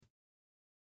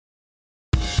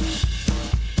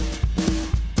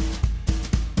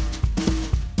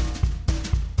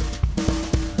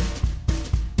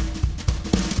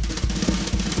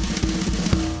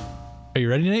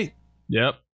ready, Nate?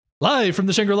 Yep. Live from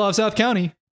the Shangri-La of South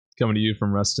County, Coming to you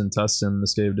from Ruston Tustin, the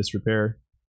state of disrepair.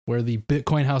 where the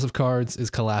Bitcoin house of cards is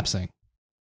collapsing.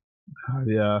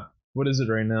 Yeah. What is it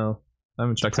right now? I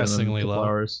haven't checked it in a Depressingly couple low.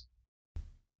 hours.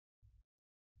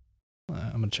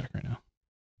 I'm going to check right now.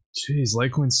 Jeez,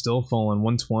 Litecoin's still falling.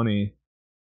 120.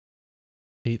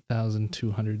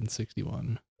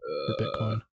 8,261 for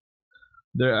Bitcoin.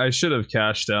 There, I should have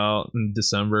cashed out in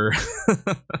December.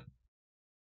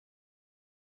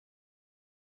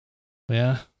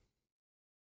 Yeah.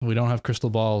 We don't have crystal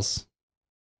balls.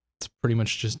 It's pretty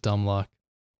much just dumb luck.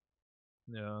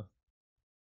 Yeah.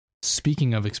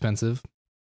 Speaking of expensive,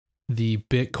 the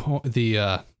Bitcoin,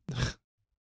 the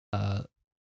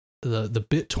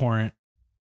BitTorrent,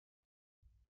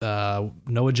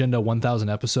 No Agenda 1000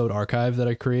 episode archive that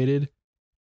I created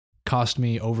cost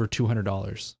me over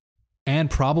 $200 and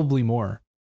probably more,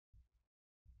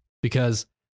 because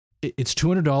it's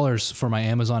 $200 for my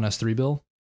Amazon S3 bill.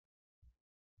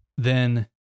 Then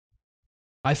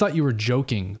I thought you were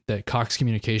joking that Cox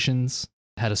Communications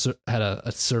had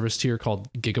a service tier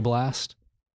called Gigablast.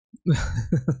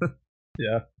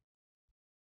 Yeah.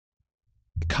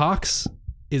 Cox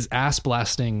is ass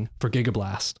blasting for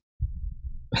Gigablast.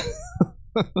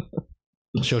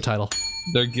 Show title.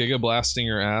 They're gigablasting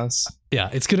your ass. Yeah,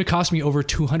 it's going to cost me over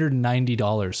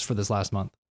 $290 for this last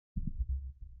month.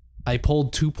 I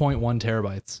pulled 2.1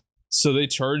 terabytes. So they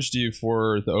charged you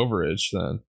for the overage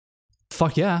then?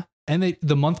 Fuck yeah. And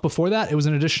the month before that, it was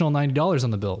an additional $90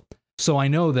 on the bill. So I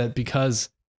know that because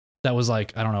that was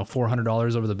like, I don't know,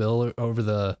 $400 over the bill,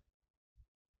 over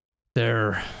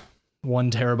their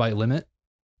 1 terabyte limit,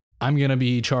 I'm going to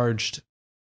be charged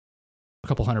a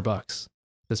couple $100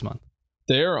 this month.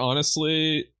 They're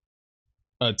honestly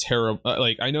a terrible,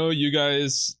 like, I know you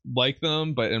guys like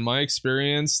them, but in my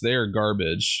experience, they are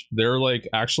garbage. They're like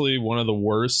actually one of the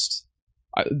worst.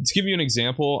 To give you an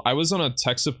example, I was on a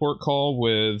tech support call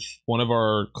with one of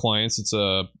our clients. It's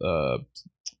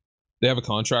they have a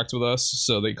contract with us,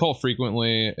 so they call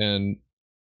frequently, and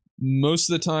most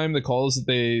of the time the calls that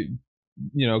they,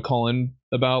 call in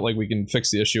about, like, we can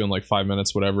fix the issue in like 5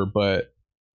 minutes, whatever, but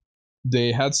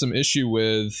they had some issue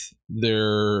with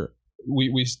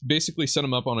we basically set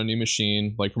them up on a new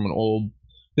machine, like from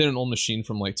they had an old machine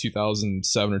from like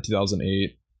 2007 or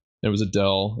 2008. It was a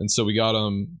Dell, and so we got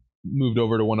them moved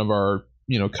over to one of our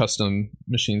custom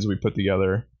machines we put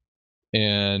together.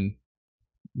 And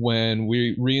when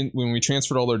we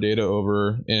transferred all their data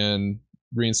over and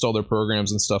reinstalled their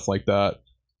programs and stuff like that,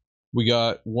 we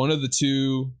got one of the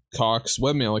two Cox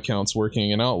webmail accounts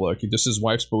working in Outlook, just his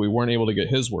wife's, but we weren't able to get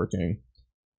his working.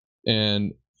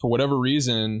 And for whatever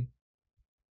reason,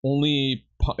 only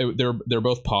they're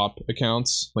both POP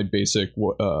accounts, like basic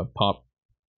POP,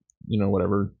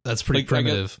 whatever. That's pretty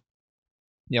primitive.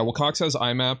 Yeah, well, Cox has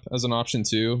IMAP as an option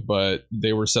too, but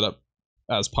they were set up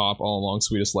as POP all along,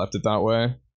 so we just left it that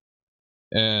way.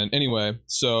 And anyway,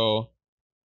 so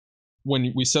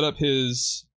when we set up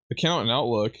his account in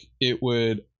Outlook, it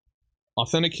would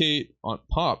authenticate on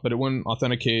POP, but it wouldn't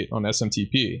authenticate on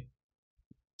SMTP.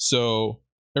 So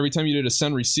every time you did a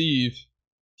send receive,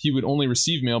 he would only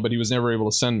receive mail, but he was never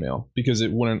able to send mail because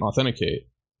it wouldn't authenticate.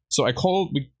 So I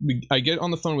called, I get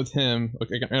on the phone with him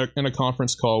in a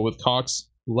conference call with Cox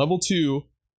level 2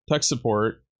 tech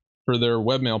support for their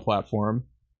webmail platform.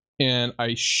 And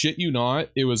I shit you not,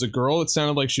 it was a girl that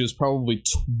sounded like she was probably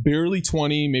barely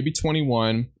 20, maybe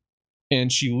 21.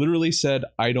 And she literally said,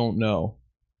 "I don't know,"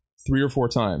 3 or 4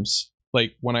 times.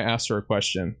 Like when I asked her a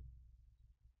question.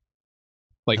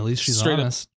 Like, at least she's straight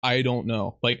honest. up, I don't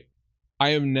know. Like, I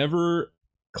have never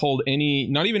called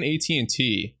not even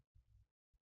AT&T.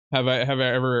 Have I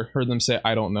ever heard them say,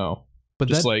 "I don't know"? But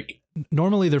just like,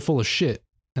 normally they're full of shit.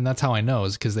 And that's how I know,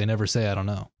 is because they never say "I don't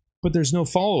know." But there's no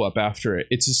follow-up after it.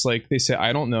 It's just like they say,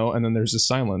 "I don't know," and then there's a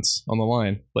silence on the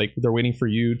line. Like they're waiting for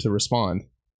you to respond.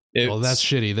 Well, that's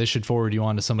shitty. They should forward you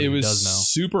on to somebody who does know. It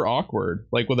was super awkward.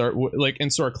 Like with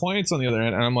and so our clients on the other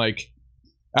end, and I'm like,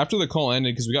 after the call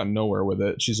ended, because we got nowhere with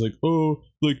it, she's like, "Oh,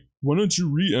 like, why don't you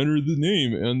re-enter the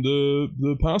name and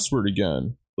the password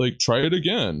again? Like, try it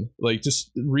again." Like,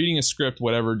 just reading a script,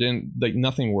 whatever,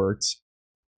 nothing worked.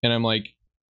 And I'm like,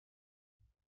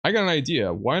 I got an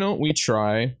idea. Why don't we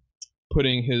try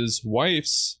putting his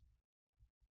wife's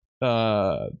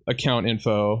account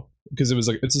info, because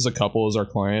it's as a couple as our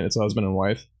client, it's a husband and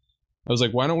wife. I was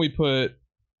like, why don't we put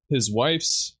his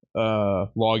wife's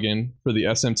login for the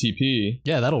SMTP?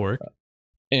 Yeah, that'll work.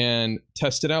 And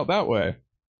test it out that way.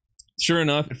 Sure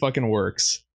enough, it fucking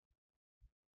works.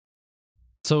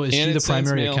 So is she the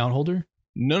primary account holder?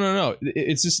 No.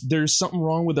 It's just there's something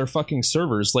wrong with their fucking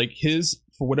servers. Like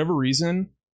for whatever reason,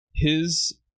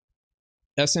 his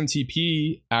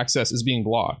SMTP access is being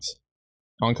blocked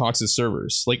on Cox's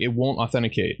servers. Like, it won't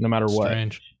authenticate no matter what.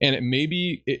 Strange. And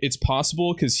it's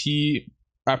possible because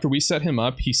after we set him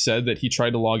up, he said that he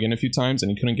tried to log in a few times and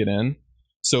he couldn't get in.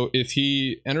 So if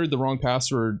he entered the wrong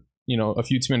password, a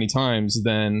few too many times,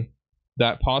 then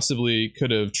that possibly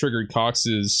could have triggered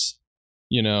Cox's,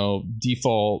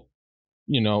 default,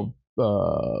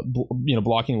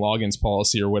 blocking logins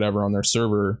policy or whatever on their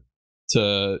server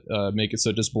to make it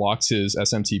so it just blocks his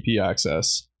SMTP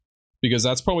access, because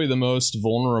that's probably the most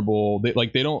vulnerable.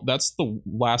 That's the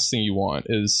last thing you want,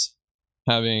 is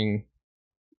having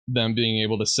them being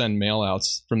able to send mail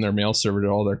outs from their mail server to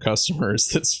all their customers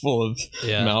that's full of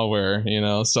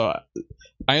malware, so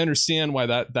I understand why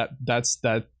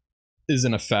that is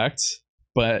an effect,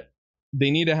 but they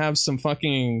need to have some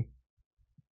fucking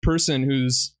person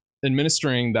who's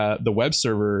administering the web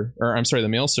server, or I'm sorry, the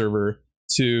mail server,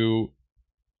 to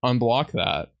unblock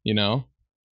that.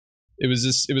 It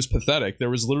was pathetic. There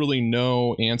was literally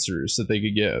no answers that they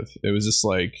could give. It was just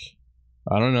like,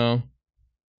 I don't know.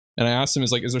 And I asked him, is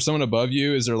there someone above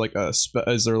you? Is there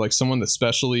someone that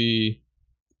specially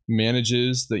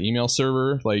manages the email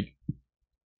server? Like,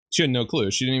 she had no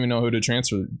clue. She didn't even know who to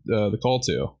transfer the call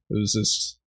to.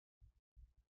 It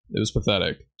was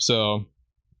pathetic. So,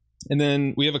 and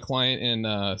then we have a client in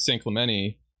San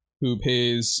Clemente who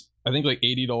pays, I think, like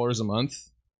 $80 a month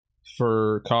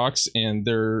for Cox, and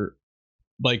they're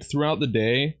like, throughout the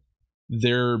day,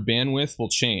 their bandwidth will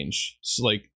change. So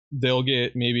like, they'll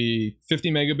get maybe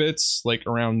 50 megabits like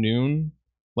around noon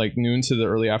to the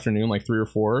early afternoon, like 3 or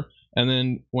 4. And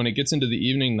then when it gets into the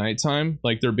evening, nighttime,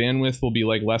 like, their bandwidth will be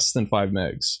like less than 5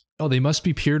 megs. Oh, they must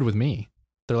be peered with me.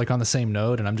 They're like on the same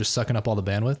node and I'm just sucking up all the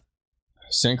bandwidth.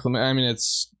 San Clemente, I mean,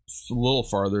 it's a little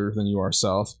farther than you are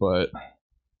south, but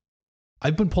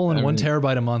I've been pulling 1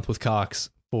 terabyte a month with Cox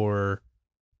for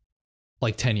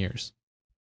like 10 years.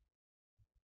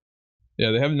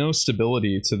 Yeah, they have no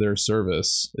stability to their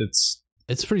service. It's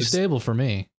pretty stable for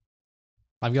me.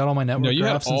 I've got all my network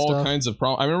graphs and stuff. You had all kinds of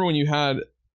problems. I remember when you had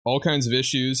all kinds of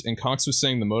issues, and Cox was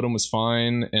saying the modem was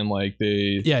fine, and like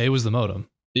Yeah, it was the modem.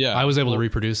 Yeah, I was able to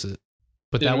reproduce it,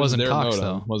 but that wasn't Cox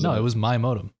modem, though. No, it was my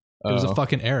modem. It was a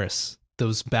fucking Aris.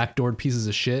 Those backdoored pieces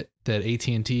of shit that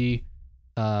AT&T.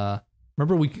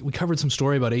 Remember we covered some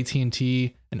story about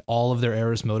AT&T and all of their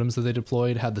Aris modems that they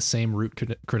deployed had the same root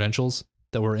credentials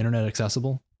that were internet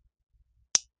accessible.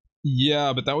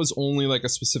 Yeah, but that was only like a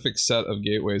specific set of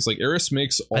gateways. Like, Aris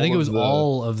makes all I think it was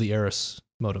all of the Aris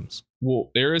modems. Well,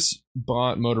 Aris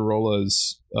bought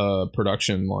Motorola's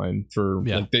production line for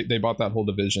like, they bought that whole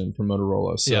division from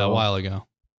Motorola. So, yeah, a while ago.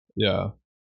 Yeah.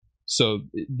 So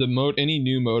any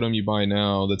new modem you buy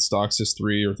now that's DOCSIS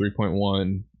 3 or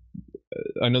 3.1,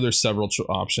 I know there's several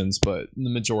options, but the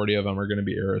majority of them are going to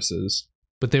be Aris's.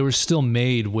 But they were still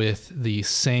made with the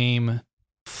same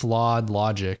flawed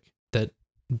logic that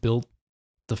built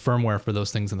the firmware for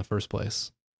those things in the first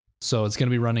place. So it's going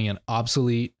to be running an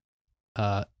obsolete,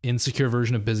 insecure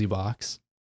version of BusyBox.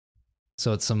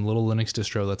 So it's some little Linux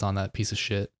distro that's on that piece of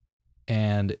shit.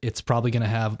 And it's probably going to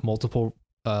have multiple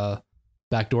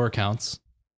backdoor accounts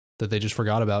that they just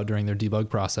forgot about during their debug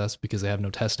process because they have no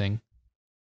testing.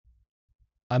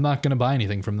 I'm not going to buy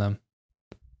anything from them.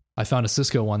 I found a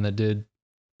Cisco one that did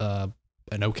an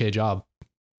okay job.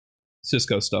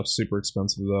 Cisco stuff's super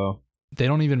expensive, though. They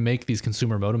don't even make these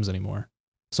consumer modems anymore.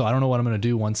 So I don't know what I'm going to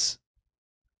do once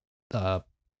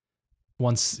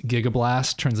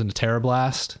Gigablast turns into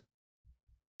Terrablast.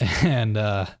 And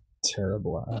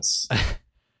Terrablast.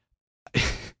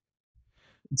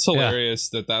 It's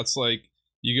hilarious that's like,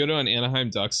 you go to an Anaheim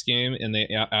Ducks game and they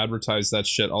advertise that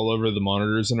shit all over the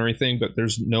monitors and everything, but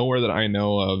there's nowhere that I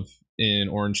know of in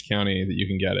Orange County that you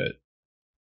can get it.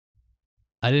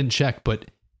 I didn't check, but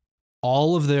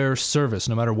all of their service,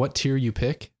 no matter what tier you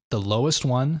pick, the lowest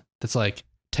one that's like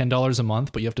 $10 a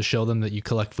month, but you have to show them that you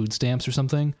collect food stamps or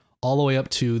something, all the way up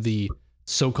to the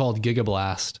so-called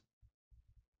Gigablast,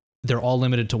 they're all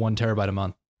limited to 1 terabyte a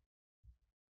month.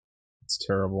 It's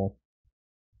terrible.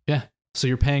 Yeah. So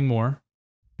you're paying more.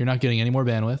 You're not getting any more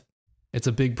bandwidth. It's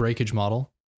a big breakage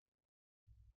model.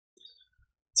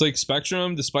 It's like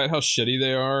Spectrum, despite how shitty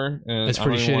they are, and it's I don't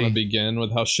pretty even shitty. want to begin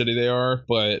with how shitty they are,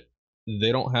 but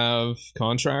they don't have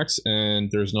contracts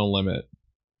and there's no limit.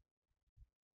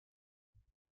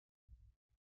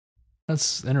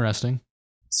 That's interesting.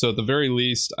 So at the very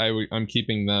least, I'm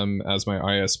keeping them as my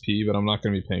ISP, but I'm not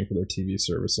going to be paying for their TV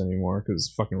service anymore because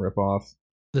it's fucking ripoff.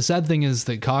 The sad thing is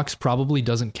that Cox probably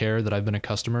doesn't care that I've been a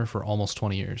customer for almost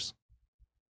 20 years.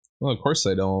 Well, of course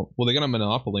they don't. Well, they got a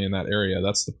monopoly in that area.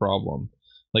 That's the problem.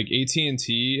 Like,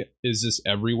 AT&T is just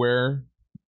everywhere,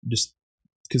 just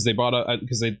because they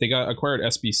they got acquired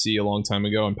SBC a long time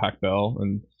ago, and Pac Bell,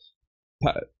 and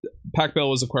Pac Bell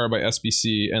was acquired by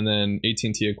SBC, and then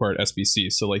AT&T acquired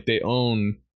SBC. So like they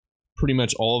own pretty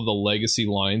much all of the legacy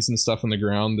lines and stuff on the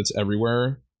ground that's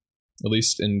everywhere, at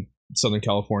least in Southern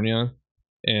California.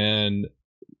 And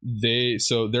they're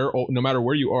no matter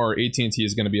where you are, AT&T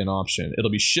is going to be an option. It'll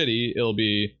be shitty. It'll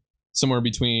be somewhere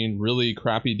between really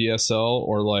crappy DSL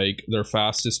or like their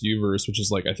fastest UVerse, which is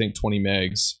like I think 20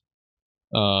 megs.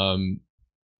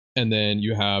 And then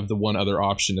you have the one other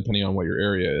option depending on what your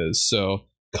area is. So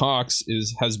Cox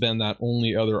has been that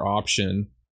only other option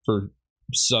for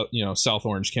South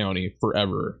Orange County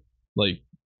forever. Like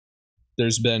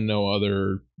there's been no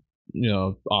other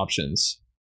options.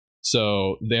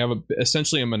 So they have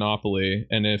essentially a monopoly,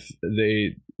 and if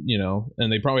they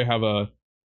and they probably have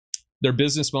their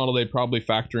business model, they probably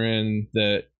factor in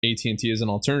that AT&T is an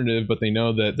alternative, but they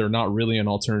know that they're not really an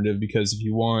alternative, because if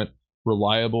you want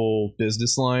reliable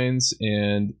business lines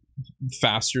and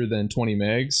faster than 20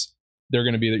 megs, they're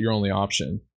going to be your only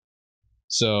option.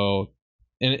 So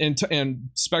and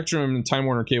Spectrum and Time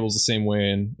Warner Cable is the same way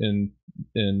in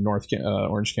North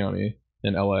Orange County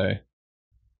in LA.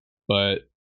 But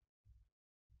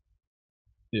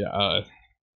yeah,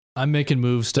 I'm making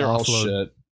moves to offload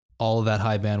shit. all of that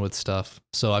high bandwidth stuff.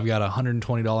 So I've got a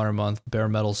 $120 a month bare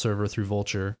metal server through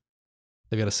Vulture.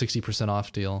 They've got a 60%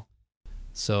 off deal.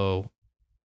 So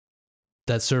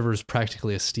that server is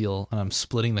practically a steal, and I'm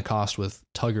splitting the cost with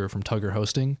Tugger from Tugger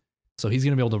Hosting. So he's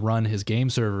going to be able to run his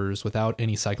game servers without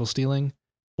any cycle stealing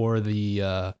or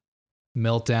the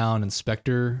Meltdown and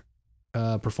Spectre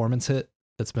performance hit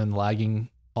that's been lagging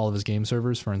all of his game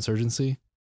servers for Insurgency.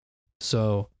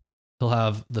 So he'll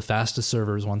have the fastest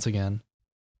servers once again,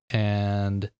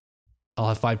 and I'll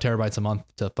have 5 terabytes a month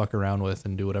to fuck around with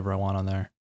and do whatever I want on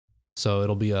there. So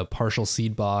it'll be a partial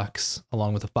seed box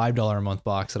along with a $5 a month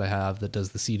box that I have that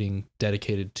does the seeding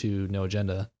dedicated to No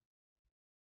Agenda,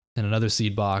 and another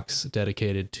seed box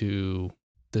dedicated to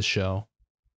this show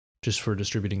just for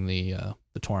distributing the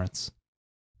torrents.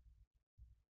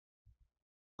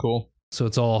 Cool. So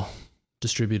it's all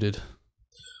distributed.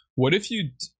 What if do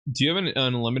you have an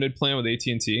unlimited plan with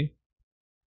AT&T?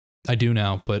 I do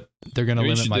now, but they're going to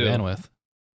limit my bandwidth.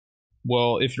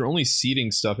 Well, if you're only seeding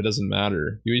stuff, it doesn't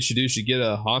matter. What you should do is you get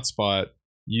a hotspot,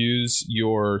 use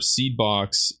your seed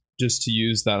box just to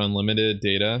use that unlimited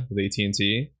data with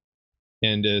AT&T,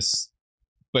 and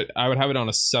but I would have it on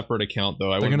a separate account though.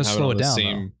 They're going to slow it down.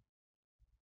 Though.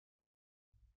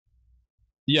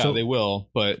 Yeah, so, they will.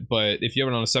 But if you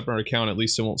have it on a separate account, at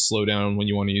least it won't slow down when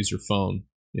you want to use your phone.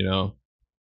 Yeah.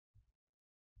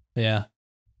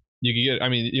 You could get. I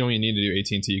mean, you don't even need to do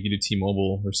AT&T. You could do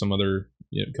T-Mobile or some other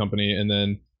company, and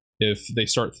then if they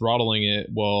start throttling it,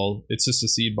 well, it's just a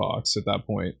seed box at that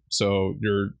point. So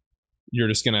you're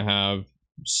just gonna have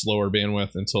slower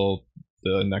bandwidth until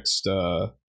the next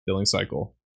billing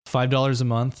cycle. $5 a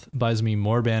month buys me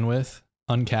more bandwidth,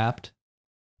 uncapped.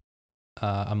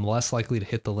 I'm less likely to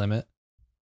hit the limit.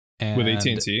 And with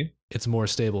AT&T, it's more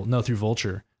stable. No, through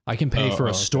Vulture. I can pay for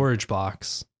a storage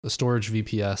box, a storage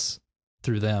VPS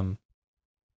through them,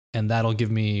 and that'll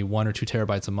give me 1 or 2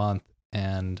 terabytes a month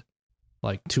and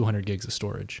like 200 gigs of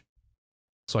storage.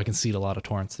 So I can seed a lot of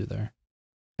torrents through there.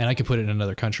 And I can put it in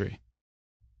another country,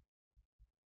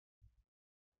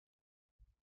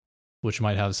 which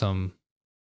might have some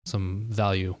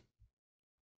value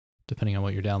depending on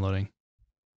what you're downloading.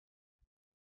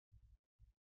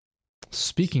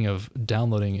 Speaking of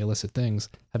downloading illicit things,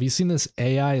 have you seen this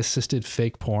AI-assisted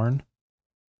fake porn?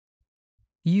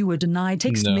 You were denied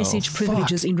text message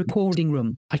privileges in recording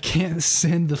room. I can't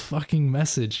send the fucking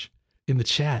message in the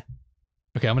chat.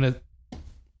 Okay, how am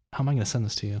I gonna send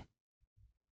this to you?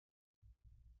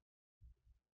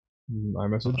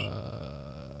 iMessage?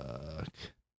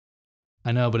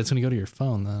 I know, but it's gonna go to your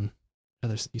phone then.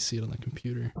 You see it on the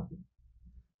computer. All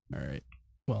right.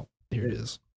 Well, here it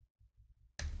is.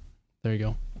 There you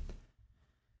go.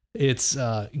 It's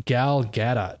Gal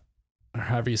Gadot, or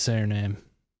however you say her name.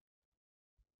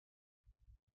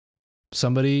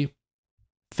 Somebody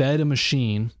fed a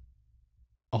machine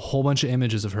a whole bunch of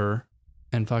images of her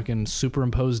and fucking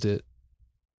superimposed it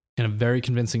in a very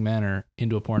convincing manner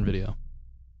into a porn video.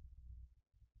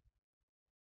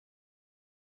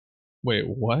 Wait,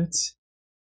 what?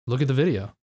 Look at the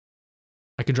video.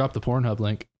 I could drop the Pornhub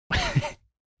link,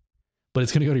 but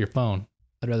it's going to go to your phone.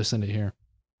 I'd rather send it here.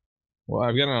 Well,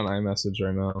 I've got it on iMessage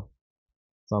right now.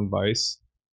 It's on Vice.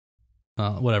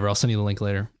 Whatever. I'll send you the link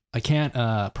later. I can't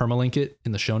permalink it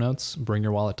in the show notes,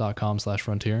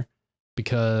 bringyourwallet.com/frontier,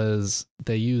 because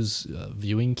they use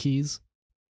viewing keys.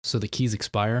 So the keys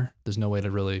expire. There's no way to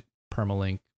really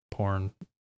permalink porn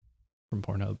from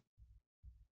Pornhub.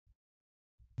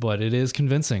 But it is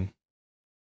convincing.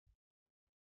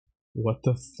 What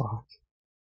the fuck?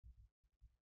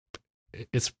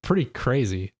 It's pretty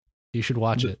crazy. You should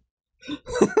watch it.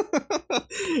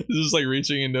 It's just like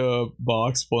reaching into a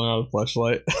box, pulling out a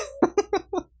flashlight.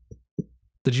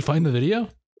 Did you find the video?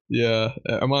 Yeah,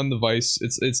 I'm on the Vice.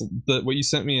 It's what you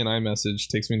sent me in iMessage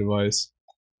takes me to Vice.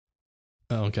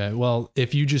 Oh, okay. Well,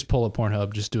 if you just pull up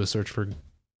Pornhub, just do a search for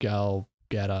Gal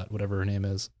Gadot, whatever her name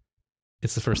is.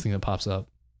 It's the first thing that pops up.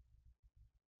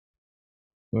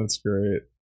 That's great.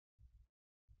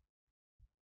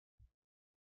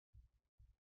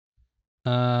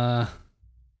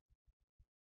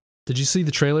 Did you see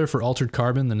the trailer for Altered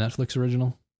Carbon, the Netflix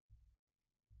original?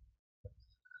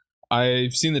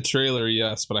 I've seen the trailer,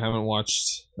 yes, but I haven't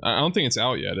watched. I don't think it's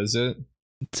out yet, is it?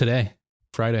 Today,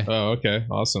 Friday. Oh, okay,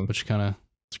 awesome. Which kind of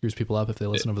screws people up if they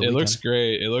listen over the weekend. It looks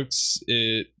great. It looks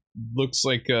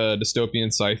like a dystopian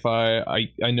sci-fi.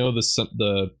 I know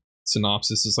the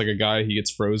synopsis is like a guy, he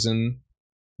gets frozen, and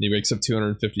he wakes up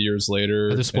 250 years later.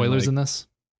 Are there spoilers in this?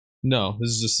 No, this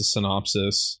is just a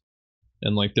synopsis.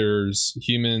 And like there's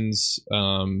humans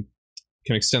can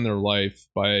extend their life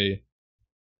by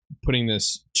putting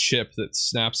this chip that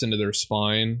snaps into their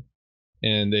spine,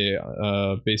 and they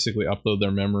basically upload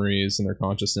their memories and their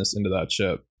consciousness into that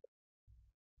chip.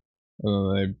 And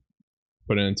then they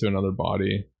put it into another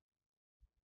body.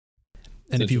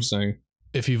 And if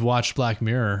you've watched Black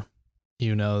Mirror,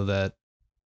 you know that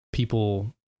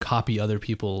people copy other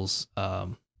people's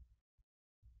in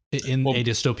a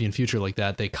dystopian future like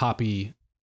that, they copy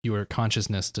your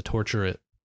consciousness to torture it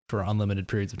for unlimited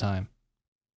periods of time.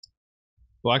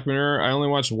 Black Mirror, I only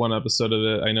watched one episode of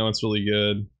it. I know it's really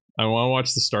good. I want to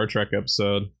watch the Star Trek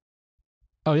episode.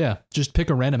 Oh yeah, just pick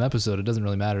a random episode. It doesn't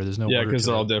really matter. There's no yeah, because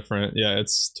they're all different. Yeah,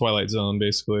 it's Twilight Zone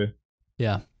basically.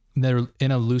 Yeah, they're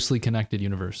in a loosely connected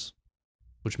universe,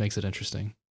 which makes it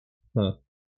interesting. Huh.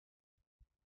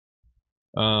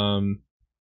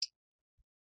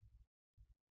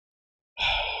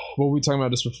 What were we talking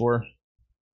about just before?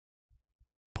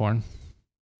 Porn?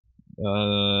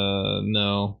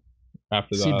 No.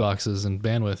 After that. Seed boxes and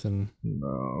bandwidth and...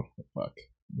 No. Fuck.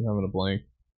 I'm having a blank.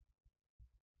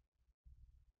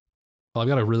 Well, I've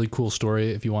got a really cool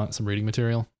story if you want some reading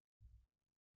material.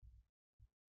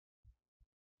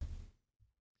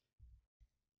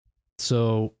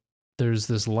 So there's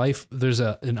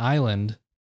an island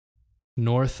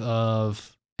north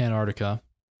of Antarctica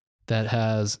that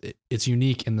it's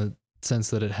unique in the sense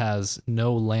that it has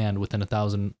no land within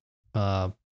 1,000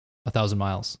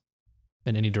 miles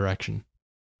in any direction.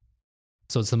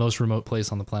 So it's the most remote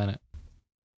place on the planet.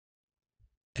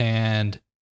 And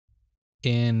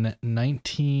in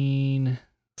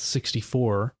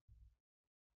 1964,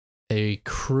 a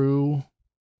crew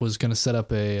was going to set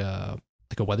up a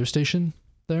weather station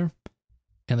there,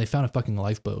 and they found a fucking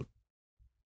lifeboat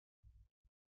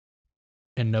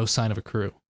and no sign of a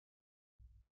crew.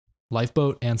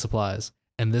 Lifeboat and supplies.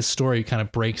 And this story kind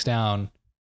of breaks down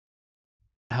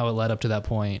how it led up to that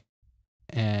point.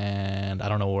 And I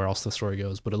don't know where else the story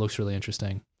goes, but it looks really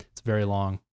interesting. It's very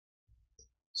long.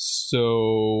 So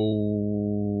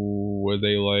were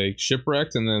they like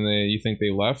shipwrecked and then you think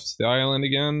they left the island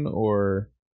again, or?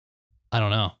 I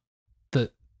don't know.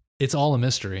 It's all a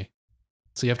mystery.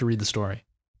 So you have to read the story.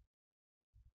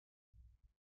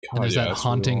 God, and there's that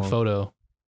haunting photo.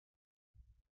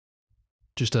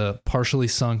 Just a partially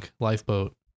sunk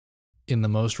lifeboat in the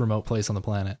most remote place on the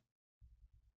planet.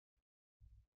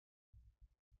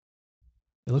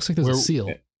 It looks like there's a seal.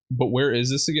 But where is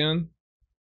this again?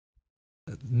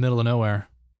 Middle of nowhere.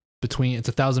 It's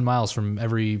 1,000 miles from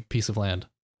every piece of land.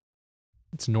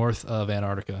 It's north of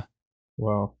Antarctica.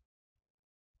 Wow.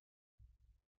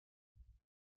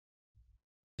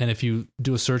 And if you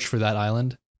do a search for that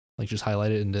island, like just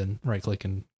highlight it and then right click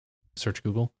and search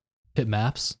Google, hit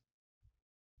maps,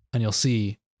 and you'll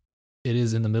see it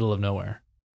is in the middle of nowhere.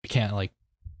 You can't like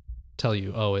tell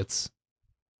you, oh, it's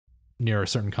near a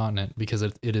certain continent, because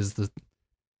it's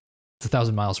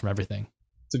 1,000 miles from everything.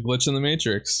 It's a glitch in the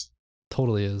Matrix.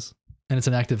 Totally is. And it's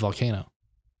an active volcano.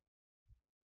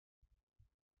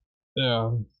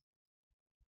 Yeah.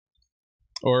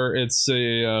 Or it's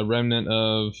a remnant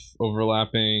of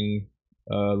overlapping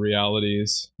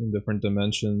realities in different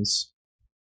dimensions.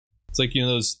 It's like, you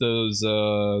know, those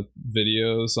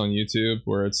videos on YouTube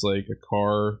where it's like a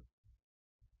car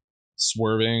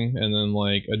swerving and then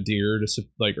like a deer just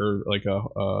like, or like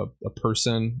a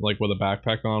person like with a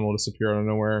backpack on will disappear out of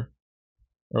nowhere,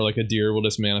 or like a deer will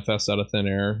just manifest out of thin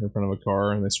air in front of a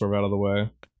car and they swerve out of the way.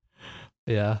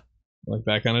 Yeah, like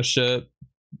that kind of shit.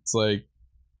 It's like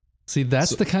See,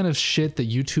 that's the kind of shit that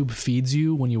YouTube feeds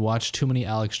you when you watch too many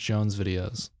Alex Jones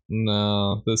videos.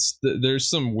 No, there's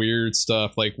some weird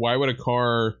stuff. Like, why would a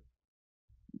car?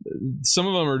 Some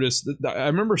of them are just. I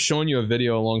remember showing you a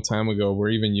video a long time ago where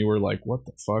even you were like, "What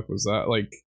the fuck was that?" Like,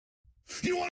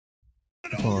 you want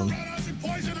to overrun us and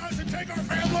poison us and take our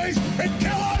families and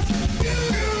kill us?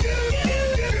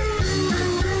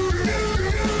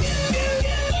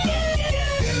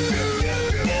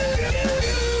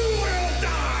 We'll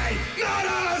die, not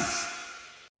us.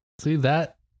 See,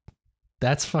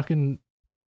 that's fucking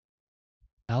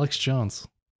Alex Jones.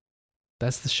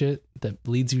 That's the shit that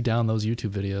leads you down those YouTube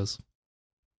videos.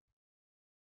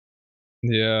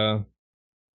 yeah.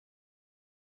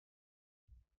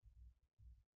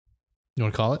 You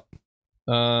want to call it?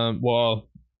 Well,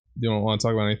 you don't want to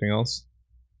talk about anything else?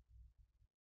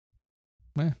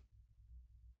 Yeah.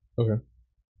 Okay.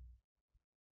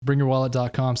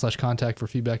 Bringyourwallet.com/contact for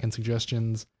feedback and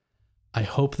suggestions. I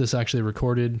hope this actually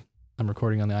recorded. I'm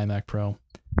recording on the iMac Pro.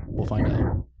 We'll find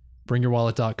out.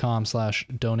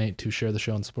 Bringyourwallet.com/donate to share the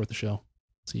show and support the show.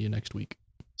 See you next week.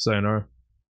 Sayonara.